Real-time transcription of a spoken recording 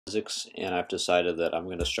physics, and I've decided that I'm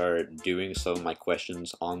going to start doing some of my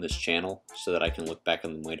questions on this channel so that I can look back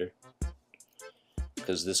on them later,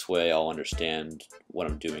 because this way I'll understand what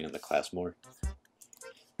I'm doing in the class more.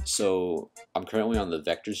 So I'm currently on the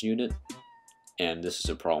vectors unit, and this is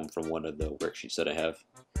a problem from one of the worksheets that I have.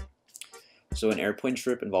 So an airplane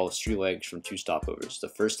trip involves 3 legs from 2 stopovers. The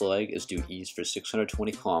first leg is due east for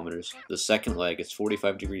 620 kilometers, the second leg is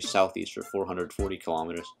 45 degrees southeast for 440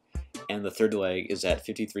 kilometers, and the third leg is at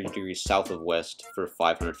 53 degrees south of west for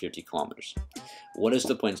 550 kilometers. What is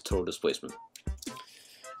the plane's total displacement?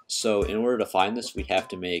 So in order to find this, we have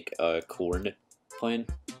to make a coordinate plane.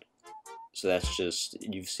 So that's just,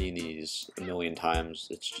 you've seen these a million times,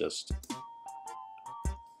 it's just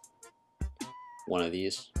one of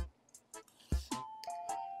these.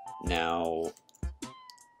 Now,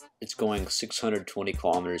 it's going 620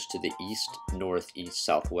 kilometers to the east, northeast,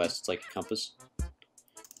 southwest. It's like a compass.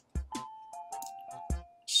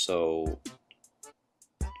 So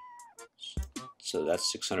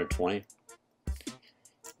that's 620.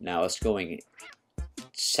 Now it's going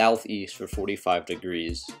southeast for 45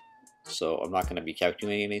 degrees. So I'm not going to be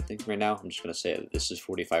calculating anything right now. I'm just going to say that this is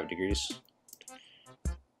 45 degrees.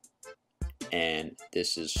 And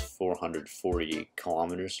this is 440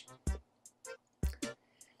 kilometers.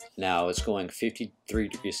 Now it's going 53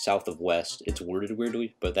 degrees south of west. It's worded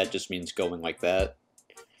weirdly, but that just means going like that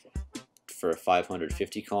for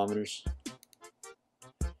 550 kilometers.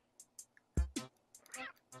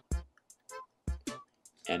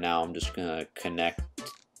 And now I'm just gonna connect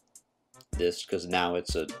this because now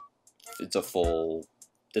it's a full,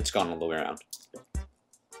 it's gone all the way around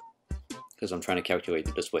because I'm trying to calculate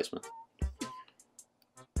the displacement.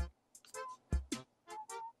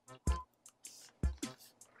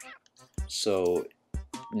 So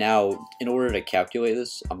now, in order to calculate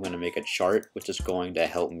this, I'm going to make a chart, which is going to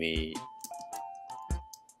help me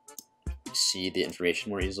see the information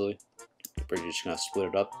more easily. We're just going to split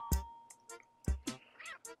it up.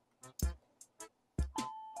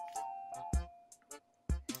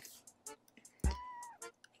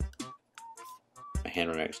 My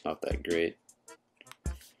handwriting's not that great.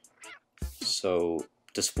 So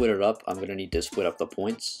to split it up, I'm going to need to split up the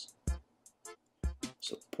points.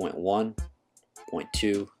 So point 1, point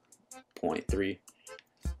 2, point 3,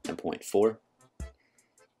 and point 4.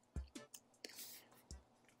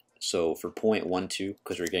 So for point 1, 2,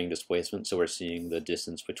 because we're getting displacement, so we're seeing the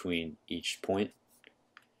distance between each point.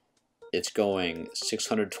 It's going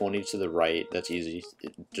 620 to the right, that's easy.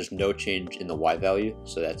 There's no change in the y value,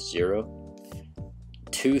 so that's 0.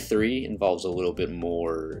 2, 3 involves a little bit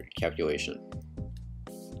more calculation.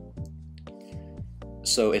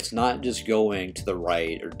 So it's not just going to the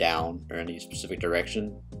right or down or any specific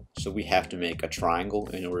direction, so we have to make a triangle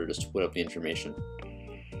in order to split up the information.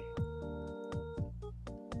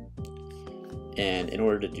 And in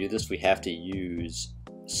order to do this, we have to use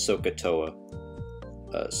Sohcahtoa.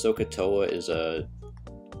 Sohcahtoa is a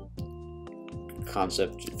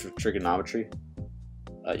concept for trigonometry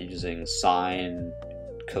using sine,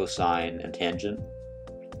 cosine, and tangent,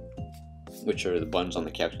 which are the buttons on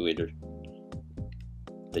the calculator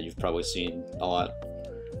that you've probably seen a lot.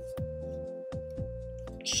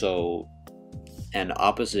 So, and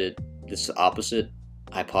opposite, this opposite,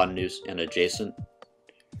 hypotenuse, and adjacent,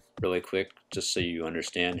 really quick, just so you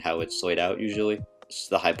understand how it's laid out usually. This is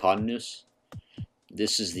the hypotenuse.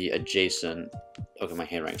 This is the adjacent. Okay, my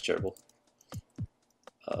handwriting's terrible.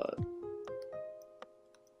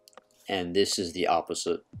 And this is the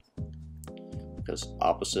opposite, because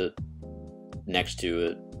opposite next to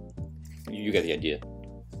it, you get the idea.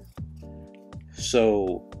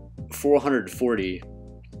 So 440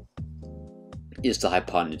 is the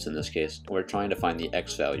hypotenuse in this case. We're trying to find the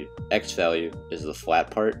x value. X value is the flat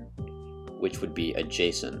part, which would be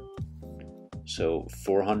adjacent. So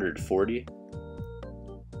 440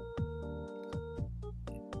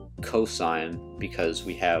 cosine, because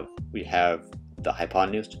we have the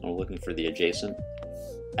hypotenuse and we're looking for the adjacent,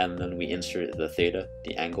 and then we insert the theta,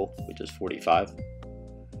 the angle, which is 45.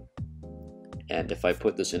 And if I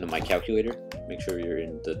put this into my calculator, make sure you're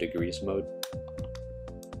in the degrees mode.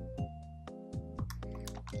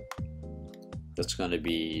 That's going to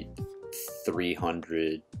be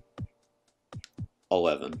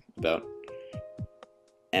 311 about.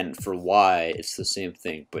 And for y, it's the same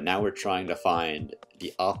thing, but now we're trying to find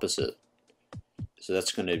the opposite. So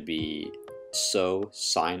that's going to be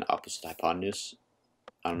sine opposite hypotenuse.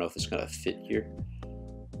 I don't know if it's going to fit here.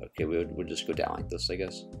 Okay, we'll just go down like this, I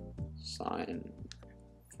guess. Sine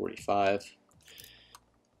 45.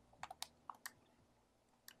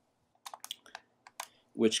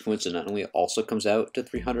 which coincidentally also comes out to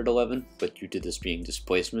 311, but due to this being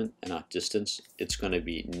displacement and not distance, it's going to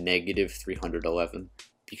be negative 311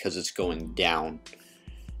 because it's going down.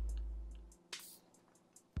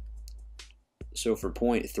 So for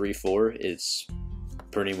 0.34, it's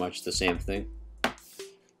pretty much the same thing.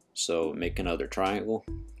 So make another triangle.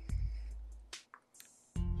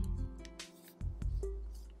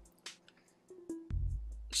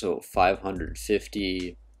 So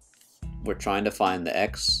 550, we're trying to find the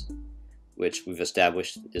x, which we've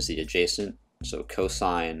established is the adjacent. So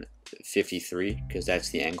cosine 53, because that's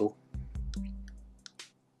the angle,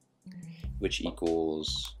 which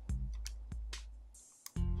equals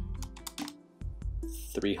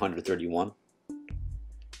 331.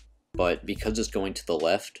 But because it's going to the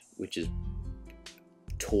left, which is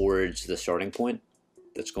towards the starting point,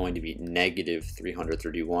 that's going to be negative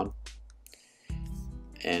 331.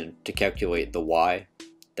 And to calculate the y,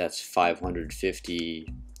 that's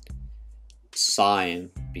 550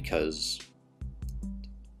 sine, because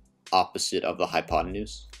opposite of the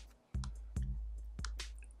hypotenuse,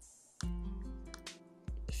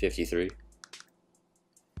 53.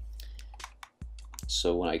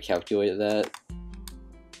 So when I calculate that,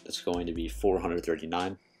 it's going to be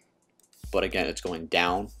 439. But again, it's going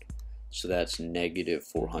down, so that's negative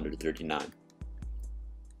 439.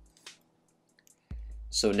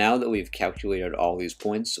 So now that we've calculated all these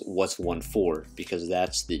points, what's 1,4? Because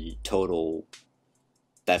that's the total,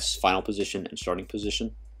 that's final position and starting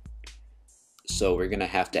position. So we're going to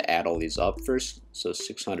have to add all these up first. So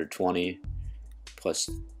 620 plus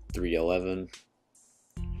 311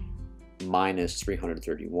 minus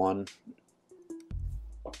 331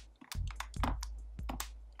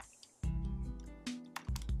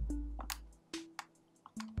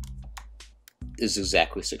 is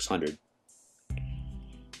exactly 600.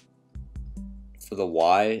 For the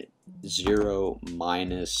y, 0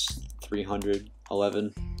 minus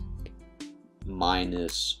 311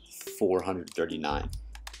 minus 439,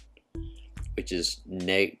 which is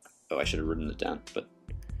oh, I should have written it down, but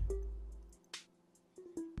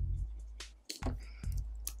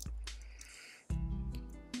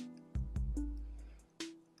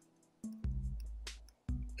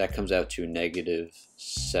that comes out to negative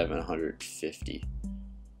 750.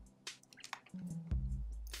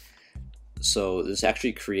 So this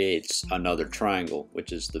actually creates another triangle,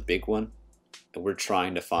 which is the big one, and we're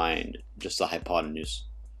trying to find just the hypotenuse.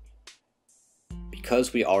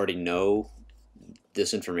 Because we already know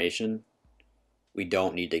this information, we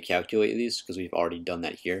don't need to calculate these because we've already done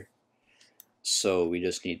that here. So we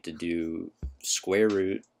just need to do square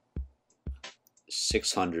root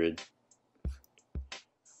 600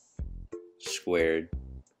 squared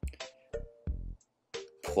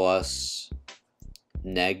plus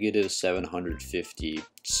negative 750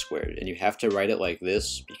 squared. And you have to write it like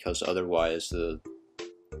this because otherwise the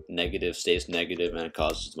negative stays negative and it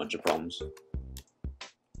causes a bunch of problems.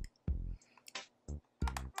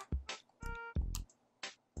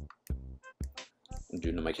 I'm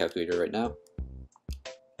doing it on my calculator right now.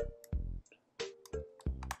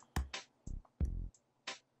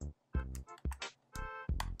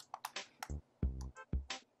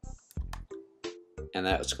 And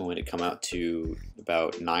that's going to come out to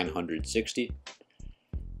about 960,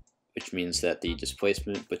 which means that the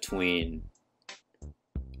displacement between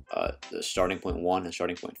the starting point 1 and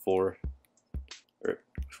starting point 4, or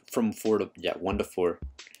from 1 to 4,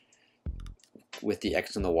 with the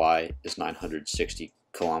x and the y is 960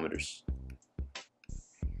 kilometers.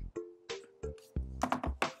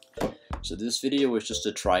 So this video was just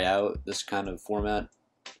to try out this kind of format.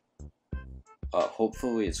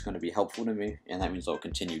 Hopefully it's going to be helpful to me, and that means I'll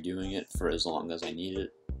continue doing it for as long as I need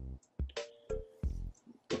it.